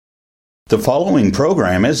The following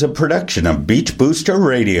program is a production of Beach Booster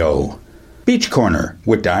Radio. Beach Corner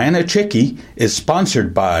with Dianna Chycki is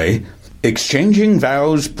sponsored by Exchanging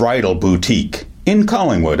Vows Bridal Boutique in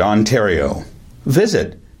Collingwood, Ontario.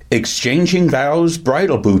 Visit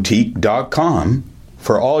exchangingvowsbridalboutique.com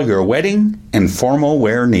for all your wedding and formal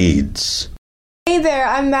wear needs. Hey there,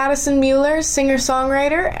 I'm Madison Mueller,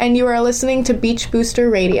 singer-songwriter, and you are listening to Beach Booster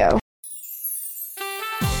Radio.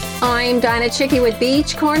 I'm Dianna Chycki with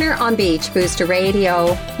Beach Corner on Beach Booster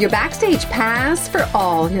Radio, your backstage pass for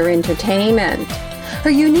all your entertainment.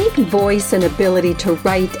 Her unique voice and ability to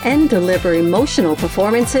write and deliver emotional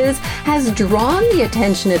performances has drawn the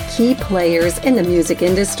attention of key players in the music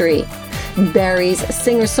industry. Barrie's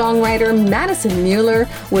singer-songwriter Madison Mueller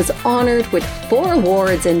was honored with 4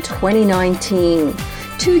 awards in 2019.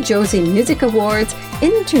 2 Josie Music Awards,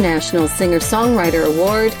 International Singer-Songwriter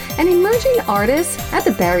Award, and Emerging Artist at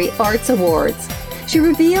the Barrie Arts Awards. She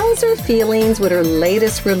reveals her feelings with her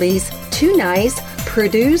latest release, Too Nice,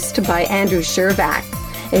 produced by Andrew Shervack.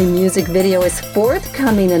 A music video is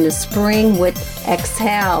forthcoming in the spring with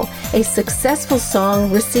Exhale, a successful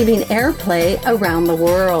song receiving airplay around the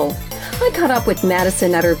world. I caught up with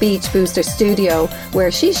Madison at her Beach Booster studio,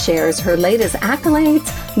 where she shares her latest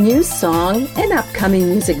accolades, new song, and upcoming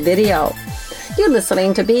music video. You're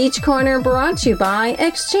listening to Beach Corner, brought to you by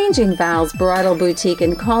Exchanging Vows Bridal Boutique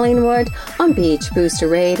in Collingwood on Beach Booster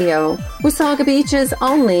Radio, Wasaga Beach's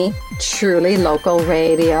only truly local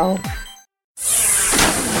radio.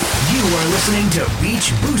 You are listening to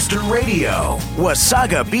Beach Booster Radio,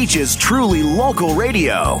 Wasaga Beach's truly local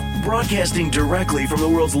radio, broadcasting directly from the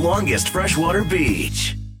world's longest freshwater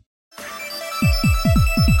beach.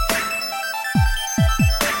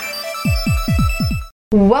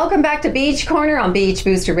 Welcome back to Beach Corner on Beach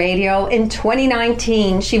Booster Radio. In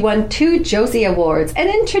 2019, she won 2 Josie Awards, an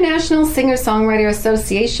International Singer-Songwriter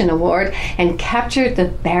Association Award, and captured the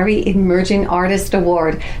Barrie Emerging Artist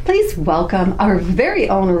Award. Please welcome our very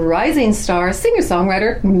own rising star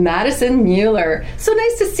singer-songwriter, Madison Mueller. So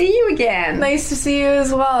nice to see you again. Nice to see you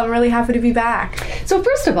as well. I'm really happy to be back. So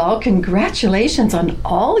first of all, congratulations on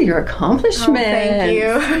all your accomplishments. Oh, thank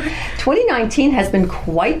you. 2019 has been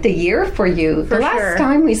quite the year for you. For sure. Last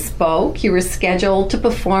time we spoke, you were scheduled to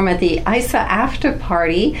perform at the ISA After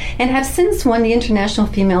Party and have since won the International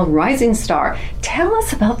Female Rising Star. Tell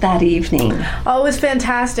us about that evening. Oh, it was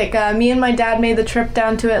fantastic. Me and my dad made the trip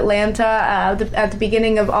down to Atlanta at the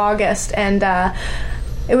beginning of August, and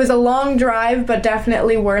it was a long drive, but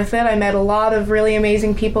definitely worth it. I met a lot of really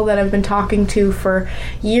amazing people that I've been talking to for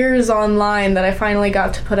years online that I finally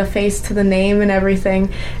got to put a face to the name and everything.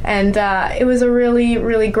 And it was a really,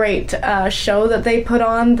 really great show that they put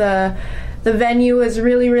on. The venue was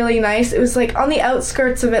really, really nice. It was like on the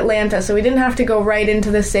outskirts of Atlanta, so we didn't have to go right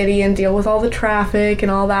into the city and deal with all the traffic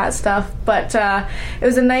and all that stuff. But it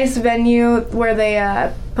was a nice venue where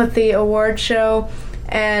they put the award show.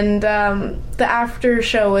 And the after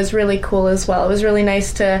show was really cool as well. It was really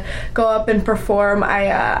nice to go up and perform.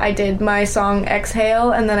 I did my song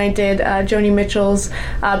Exhale, and then I did Joni Mitchell's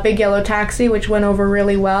Big Yellow Taxi, which went over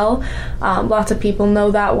really well. Lots of people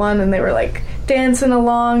know that one, and they were like dancing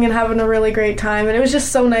along and having a really great time. And it was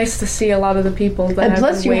just so nice to see a lot of the people that and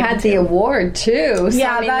plus you had the award too. So,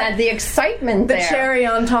 yeah, I mean, the excitement the there. The cherry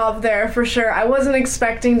on top there, for sure. I wasn't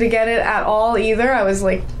expecting to get it at all either. I was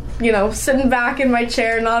like, sitting back in my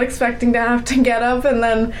chair, not expecting to have to get up, and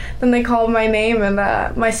then they called my name, and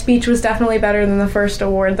my speech was definitely better than the first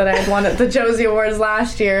award that I had won at the Josie Awards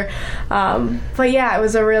last year. But yeah, it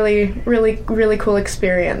was a really, really, really cool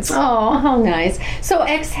experience. Oh, how nice. So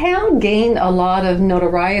Exhale gained a lot of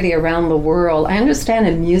notoriety around the world. I understand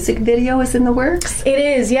a music video is in the works? It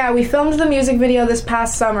is, yeah. We filmed the music video this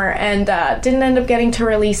past summer and didn't end up getting to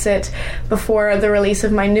release it before the release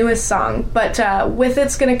of my newest song. But with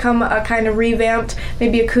it's going to come a kind of revamped,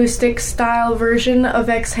 maybe acoustic style version of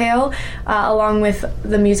Exhale, along with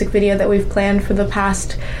the music video that we've planned for the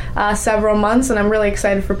past several months, and I'm really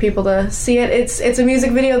excited for people to see it. It's a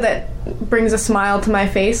music video that brings a smile to my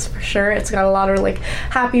face, for sure. It's got a lot of like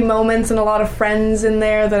happy moments and a lot of friends in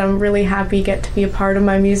there that I'm really happy get to be a part of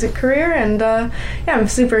my music career, and yeah, I'm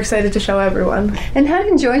super excited to show everyone. And how do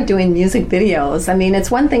you enjoy doing music videos? I mean,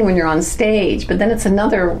 it's one thing when you're on stage, but then it's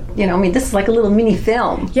another, this is like a little mini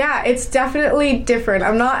film. Yeah, it's definitely different.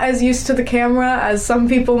 I'm not as used to the camera as some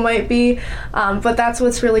people might be, but that's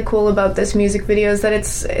what's really cool about this music video, is that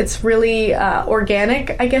it's really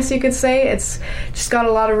organic, I guess you could say. It's just got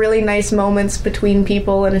a lot of really nice moments between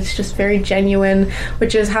people, and it's just very genuine,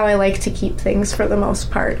 which is how I like to keep things for the most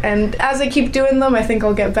part. And as I keep doing them, I think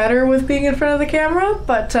I'll get better with being in front of the camera,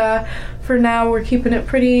 but for now we're keeping it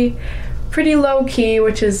pretty pretty low key,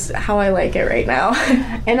 which is how I like it right now.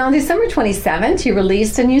 And on December 27th, you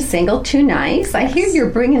released a new single, Too Nice. I hear you're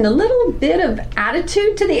bringing a little bit of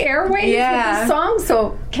attitude to the airwaves with this song,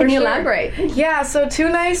 so can you elaborate? Yeah, so Too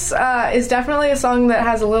Nice is definitely a song that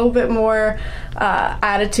has a little bit more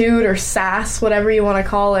attitude or sass, whatever you want to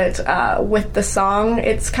call it, with the song.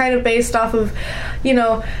 It's kind of based off of,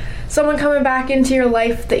 someone coming back into your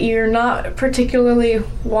life that you're not particularly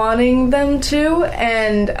wanting them to,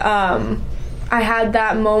 and I had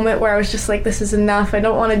that moment where I was just like, this is enough, I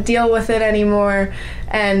don't want to deal with it anymore.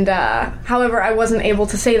 And however, I wasn't able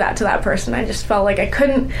to say that to that person. I just felt like I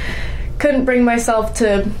couldn't bring myself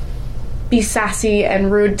to be sassy and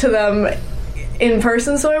rude to them in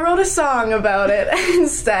person, so I wrote a song about it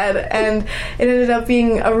instead, and it ended up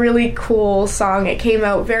being a really cool song. It came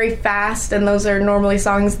out very fast, and those are normally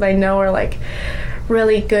songs that I know are like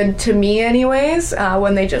really good to me anyways,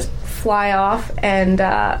 when they just fly off. And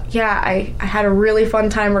I had a really fun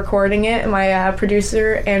time recording it. My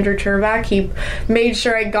producer, Andrew Turbach, he made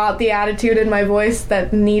sure I got the attitude in my voice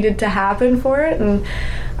that needed to happen for it, and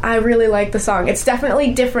I really like the song. It's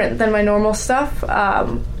definitely different than my normal stuff,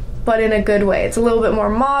 but in a good way. It's a little bit more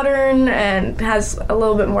modern and has a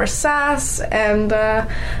little bit more sass, and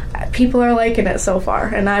people are liking it so far,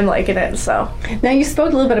 and I'm liking it. So now, you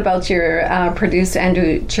spoke a little bit about your producer,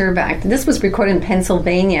 Andrew Turbach. This was recorded in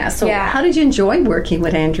Pennsylvania, so how did you enjoy working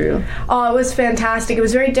with Andrew? Oh, it was fantastic. It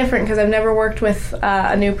was very different because I've never worked with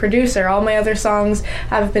a new producer. All my other songs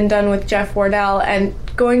have been done with Jeff Wardell, and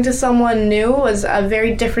going to someone new was a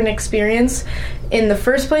very different experience in the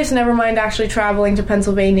first place, never mind actually traveling to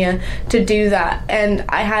Pennsylvania to do that. And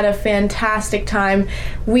I had a fantastic time.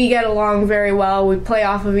 We get along very well. We play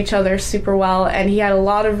off of each other super well, and he had a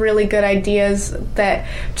lot of really good ideas that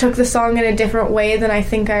took the song in a different way than I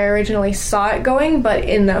think I originally saw it going, but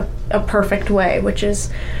in a perfect way, which is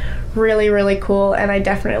really, really cool. And I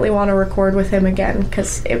definitely want to record with him again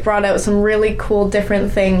because it brought out some really cool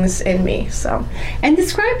different things in me. So, and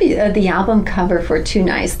describe the album cover for Too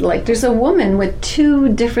Nice. Like, there's a woman with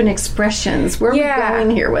two different expressions. Where are we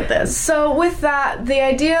going here with this? So with that, the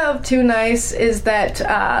idea of Too Nice is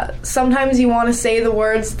that sometimes you want to say the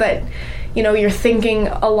words that you're thinking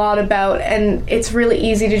a lot about, and it's really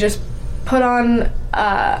easy to just put on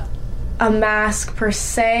a mask per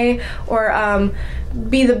se, or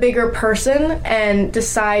be the bigger person and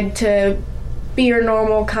decide to be your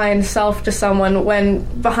normal kind self to someone when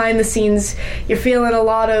behind the scenes you're feeling a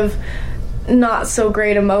lot of not so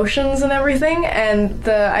great emotions and everything. And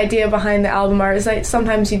the idea behind the album art is that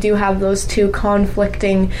sometimes you do have those two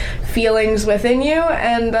conflicting feelings within you,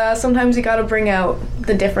 and sometimes you got to bring out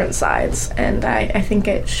the different sides, and I think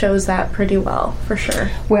it shows that pretty well, for sure.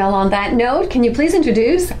 Well, on that note, can you please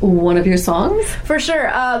introduce one of your songs? For sure.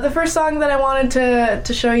 The first song that I wanted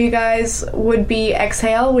to show you guys would be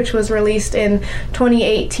Exhale, which was released in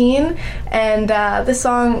 2018, and this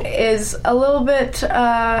song is a little bit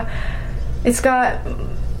it's got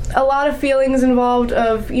a lot of feelings involved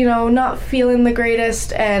of, not feeling the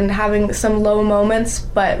greatest and having some low moments,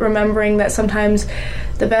 but remembering that sometimes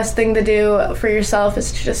the best thing to do for yourself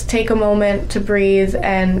is to just take a moment to breathe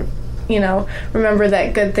and, remember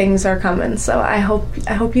that good things are coming. So I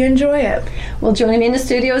hope you enjoy it. Well, joining me in the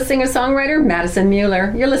studio is singer-songwriter Madison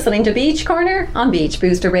Mueller. You're listening to Beach Corner on Beach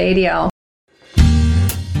Booster Radio.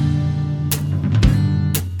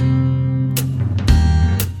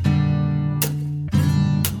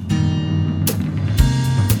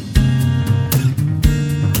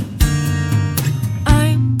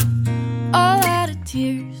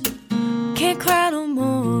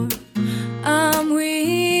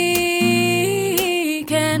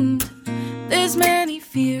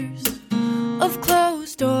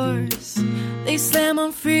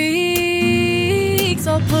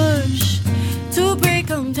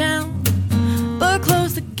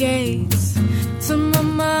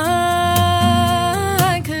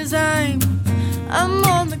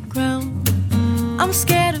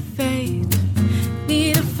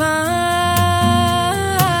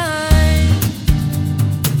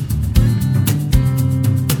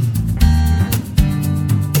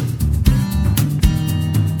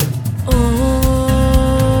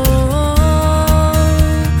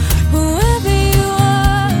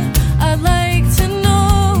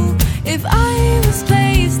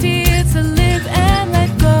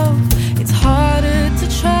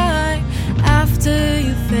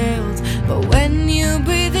 But when you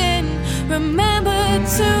breathe in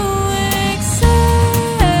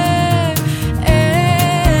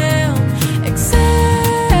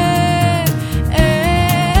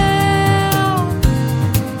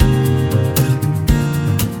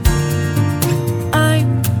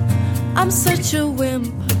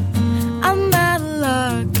I'm out of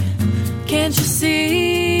luck. Can't you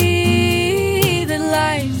see that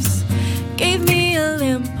life's gave me a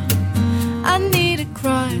limp? I need a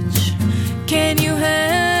crutch. Can you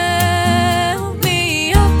help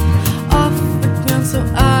me up off the ground so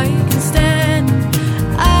I can stand?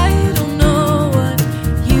 I don't know what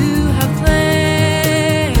you have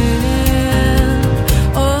planned.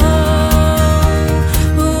 Oh,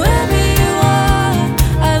 whoever you are,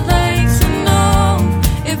 I'd like to know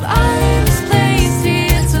if I was placed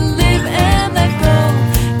here to live and let go.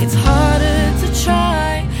 It's harder to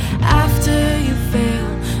try after you fail,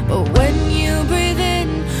 but when you breathe in,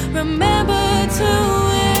 remember to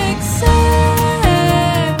exhale,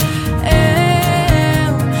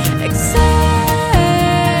 exhale.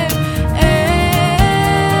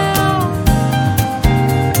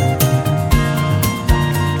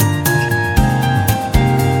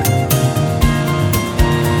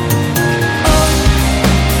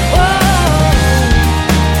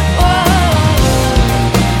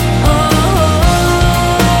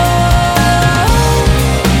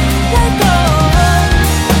 Let go,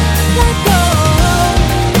 let go,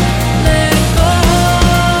 let go.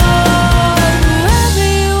 Whoever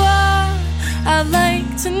you are, I'd like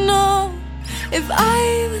to know if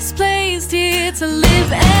I was placed here to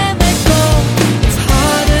live and let go. It's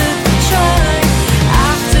harder to try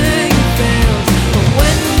after you failed, but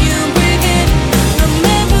when you breathe in,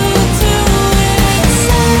 remember to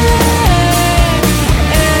exhale,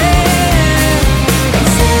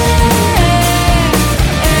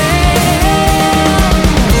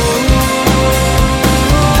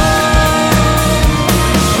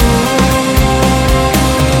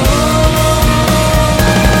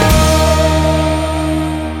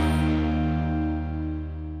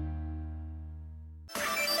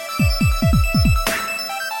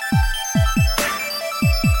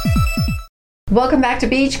 Welcome back to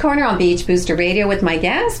Beach Corner on Beach Booster Radio with my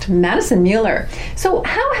guest, Madison Mueller. So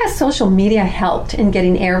how has social media helped in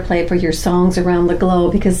getting airplay for your songs around the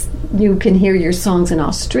globe? Because you can hear your songs in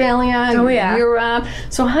Australia, Europe.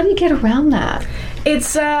 So how do you get around that?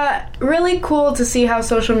 It's really cool to see how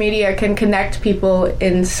social media can connect people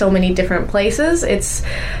in so many different places. It's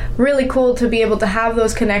really cool to be able to have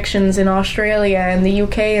those connections in Australia and the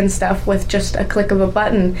UK and stuff with just a click of a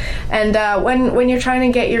button. And when you're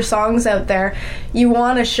trying to get your songs out there, you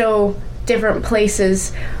want to show different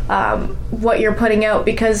places what you're putting out,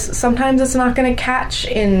 because sometimes it's not going to catch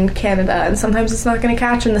in Canada and sometimes it's not going to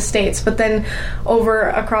catch in the States, but then over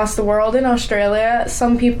across the world in Australia,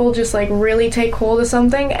 some people just like really take hold of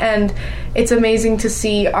something, and it's amazing to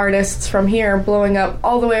see artists from here blowing up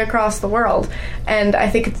all the way across the world. And I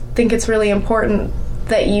think it's really important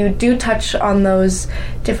that you do touch on those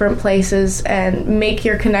different places and make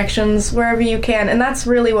your connections wherever you can. And that's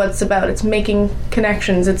really what it's about. It's making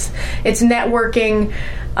connections. It's networking,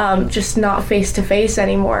 just not face-to-face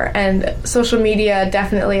anymore. And social media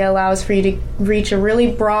definitely allows for you to reach a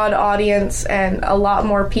really broad audience and a lot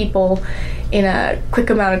more people in a quick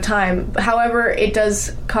amount of time. However, it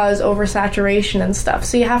does cause oversaturation and stuff.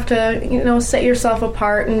 So you have to, set yourself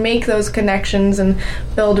apart and make those connections and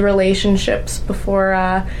build relationships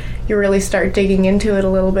before you really start digging into it a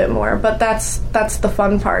little bit more. But that's the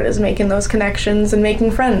fun part, is making those connections and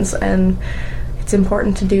making friends, and it's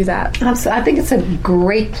important to do that. Absolutely. I think it's a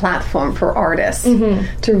great platform for artists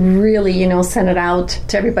to really, send it out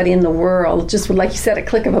to everybody in the world, just with, like you said, a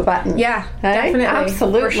click of a button. Yeah, right? Definitely.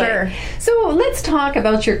 Absolutely. For sure. So let's talk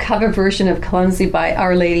about your cover version of Clumsy by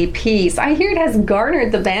Our Lady Peace. I hear it has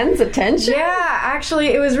garnered the band's attention. Yeah, actually,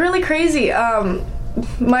 it was really crazy.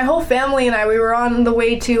 My whole family and I, we were on the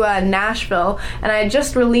way to Nashville, and I had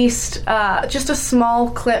just released just a small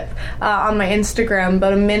clip on my Instagram,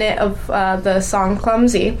 about a minute of the song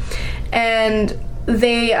Clumsy, and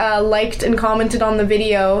they liked and commented on the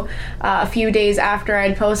video a few days after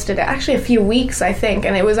I'd posted it, actually a few weeks, I think,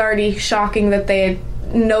 and it was already shocking that they had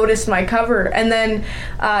noticed my cover. And then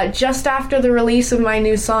just after the release of my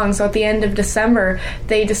new song, so at the end of December,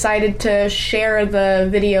 they decided to share the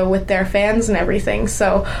video with their fans and everything.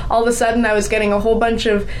 So all of a sudden I was getting a whole bunch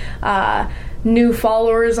of new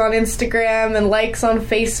followers on Instagram and likes on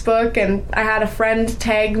Facebook, and I had a friend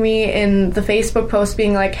tag me in the Facebook post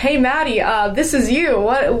being like, "Hey Maddie, this is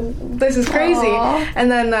you, this is crazy." Aww.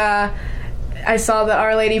 And then I saw that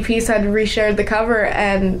Our Lady Peace had reshared the cover,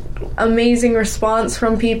 and amazing response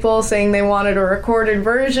from people saying they wanted a recorded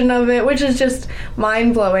version of it, which is just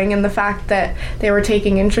mind-blowing, and the fact that they were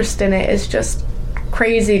taking interest in it is just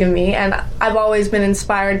crazy to me. And I've always been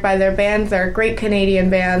inspired by their band. They're a great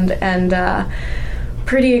Canadian band, and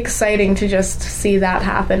pretty exciting to just see that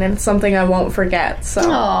happen, and it's something I won't forget. So,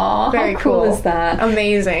 very how cool is that?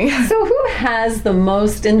 Amazing. So who has the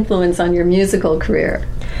most influence on your musical career?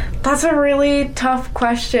 That's a really tough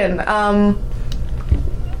question.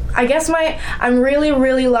 I guess I'm really,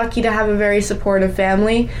 really lucky to have a very supportive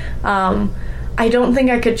family. I don't think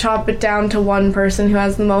I could chop it down to one person who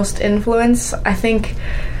has the most influence. I think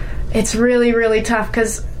it's really, really tough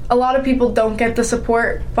because a lot of people don't get the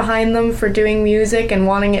support behind them for doing music and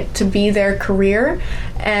wanting it to be their career.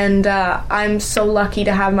 And I'm so lucky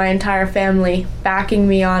to have my entire family backing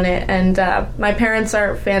me on it. And my parents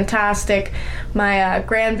are fantastic. My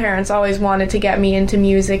grandparents always wanted to get me into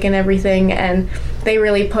music and everything, and they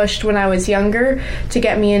really pushed when I was younger to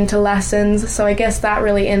get me into lessons. So I guess that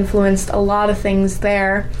really influenced a lot of things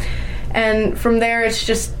there. And from there, it's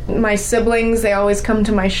just my siblings. They always come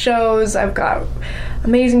to my shows. I've got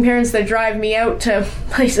amazing parents that drive me out to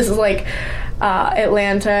places like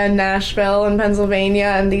Atlanta and Nashville and Pennsylvania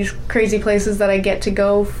and these crazy places that I get to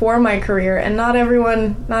go for my career. And not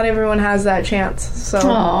everyone has that chance. So,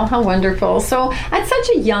 oh, how wonderful. So at such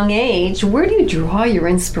a young age, where do you draw your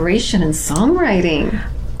inspiration in songwriting?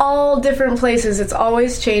 All different places. It's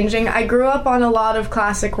always changing. I grew up on a lot of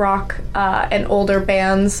classic rock and older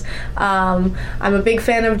bands. I'm a big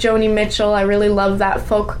fan of Joni Mitchell. I really love that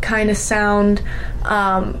folk kind of sound.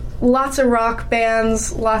 Lots of rock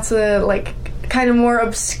bands, lots of like kind of more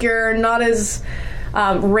obscure, not as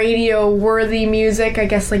radio worthy music, I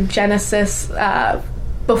guess, like Genesis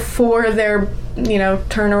before their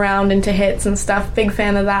turn around into hits and stuff. Big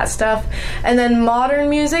fan of that stuff. And then modern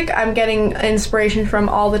music, I'm getting inspiration from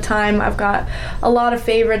all the time. I've got a lot of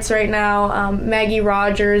favorites right now. Maggie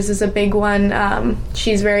Rogers is a big one.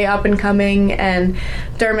 She's very up and coming, and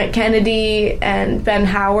Dermot Kennedy and Ben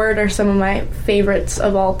Howard are some of my favorites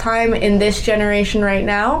of all time in this generation right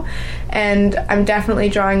now. And I'm definitely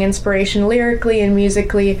drawing inspiration lyrically and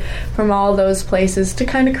musically from all those places to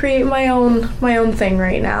kind of create my own thing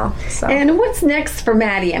right now. So. And what's next for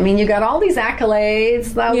Maddie? I mean, you got all these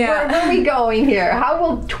accolades. Where are we going here? How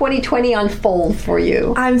will 2020 unfold for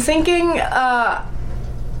you? I'm thinking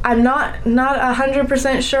I'm not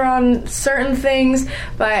 100% sure on certain things,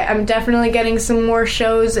 but I'm definitely getting some more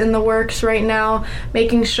shows in the works right now,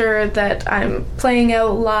 making sure that I'm playing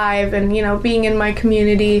out live and, being in my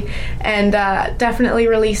community, and definitely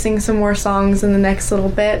releasing some more songs in the next little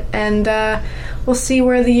bit. And we'll see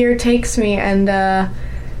where the year takes me, and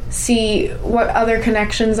see what other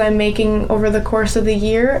connections I'm making over the course of the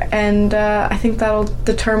year, and I think that'll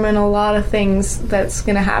determine a lot of things that's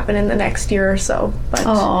going to happen in the next year or so. But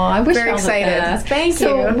I wish very excited. Thank you.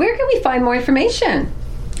 So where can we find more information?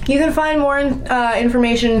 You can find more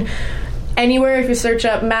information anywhere if you search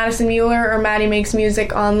up Madison Mueller or Maddie Makes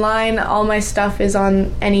Music online. All my stuff is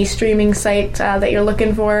on any streaming site that you're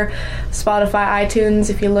looking for. Spotify, iTunes,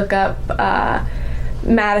 if you look up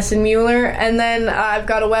Madison Mueller. And then I've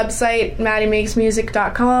got a website,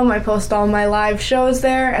 MaddieMakesMusic.com. I post all my live shows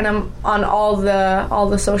there, and I'm on all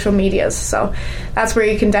the social medias, so that's where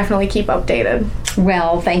you can definitely keep updated.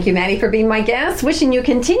 Well, thank you, Maddie, for being my guest. Wishing you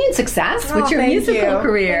continued success with your musical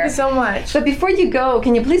career. Thank you so much. But before you go,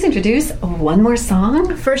 can you please introduce one more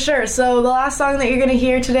song? For sure. So the last song that you're going to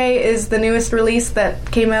hear today is the newest release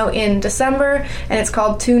that came out in December, and it's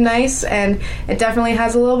called Too Nice, and it definitely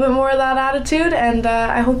has a little bit more of that attitude, and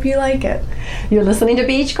I hope you like it. You're listening to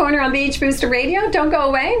Beach Corner on Beach Booster Radio. Don't go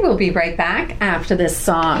away. We'll be right back after this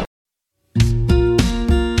song.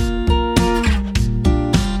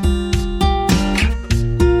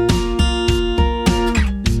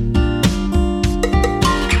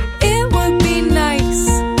 It would be nice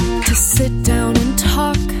to sit down and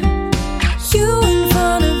talk, you in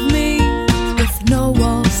front of me with no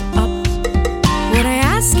walls up. When I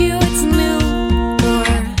ask you it's new or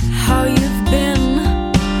how you've been,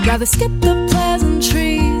 rather skip the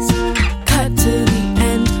pleasantries, cut to the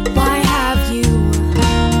end. Why have you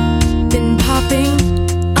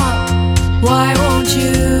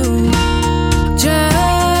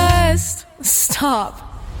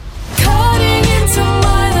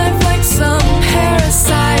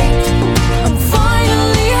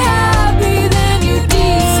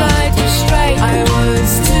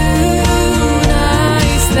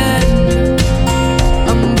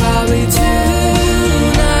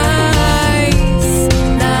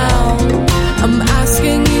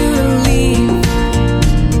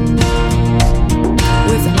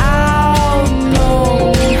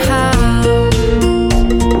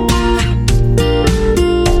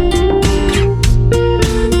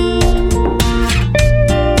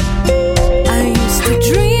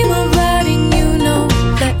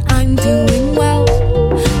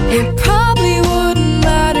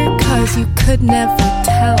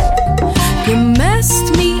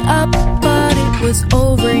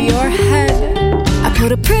your head. I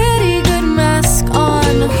put a pretty good mask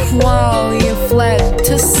on while you fled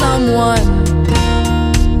to someone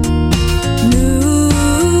new.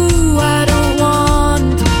 I don't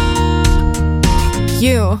want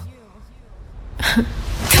you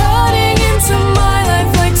cutting into my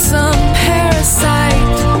life like some parasite.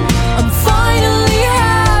 I'm finally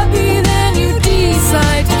happy, then you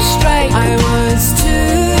decide to strike. I was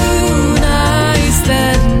too nice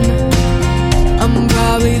then, I'm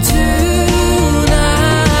probably too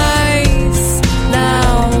nice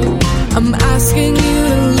now. I'm asking you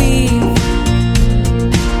to leave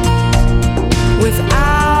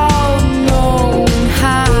without knowing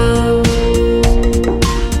how.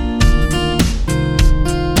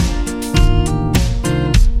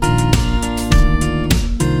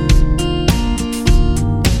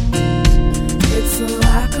 It's a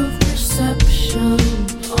lack of perception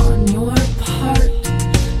on your part.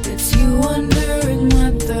 It's you wondering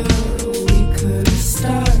whether we could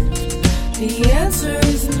start. The answer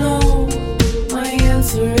is no, my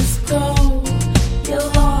answer is go. You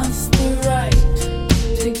lost the right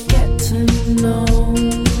to get to know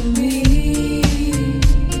me.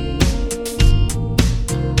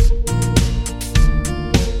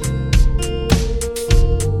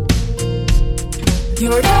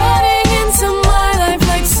 You're cutting into my life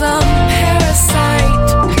like some parasite.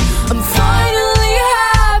 I'm finally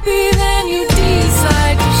happy, then you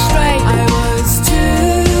decide to strike. I was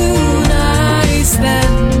too nice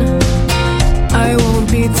then, I won't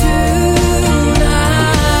be too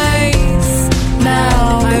nice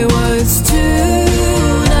now. I was too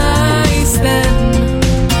nice then,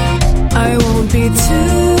 I won't be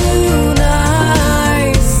too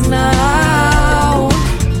nice now.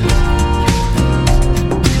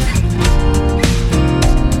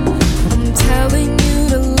 I'm telling you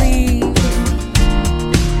to leave.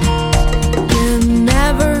 You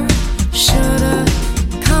never should've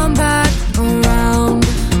come back around.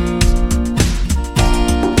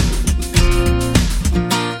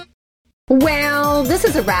 Well, this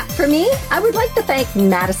is a wrap for me. I would like to thank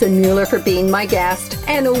Madison Mueller for being my guest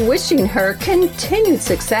and wishing her continued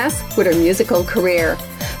success with her musical career.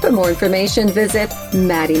 For more information, visit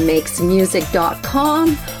maddiemakesmusic.com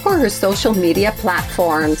or her social media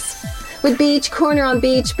platforms. With Beach Corner on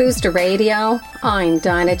Beach Booster Radio, I'm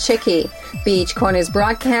Dianna Chycki. Beach Corner's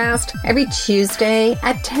broadcast every Tuesday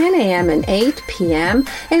at 10 a.m. and 8 p.m.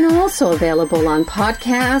 and also available on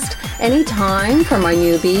podcast anytime from our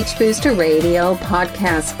new Beach Booster Radio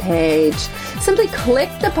podcast page. Simply click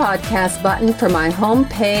the podcast button from my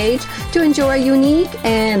homepage to enjoy unique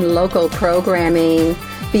and local programming.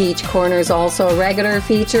 Beach Corner is also a regular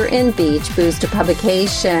feature in Beach Booster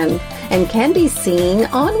publication and can be seen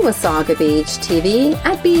on Wasaga Beach TV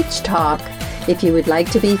at Beach Talk. If you would like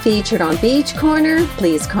to be featured on Beach Corner,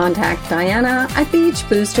 please contact Dianna at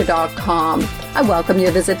beachbooster.com. I welcome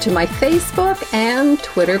your visit to my Facebook and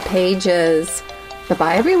Twitter pages.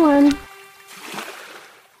 Bye-bye, everyone.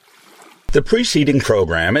 The preceding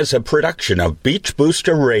program is a production of Beach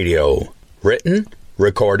Booster Radio. Written,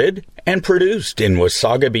 recorded, and produced in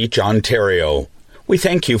Wasaga Beach, Ontario. We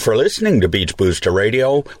thank you for listening to Beach Booster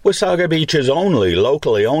Radio, Wasaga Beach's only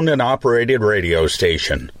locally owned and operated radio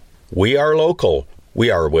station. We are local. We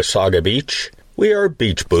are Wasaga Beach. We are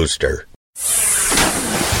Beach Booster.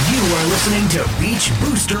 You are listening to Beach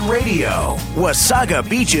Booster Radio, Wasaga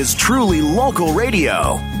Beach's truly local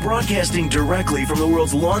radio, broadcasting directly from the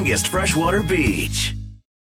world's longest freshwater beach.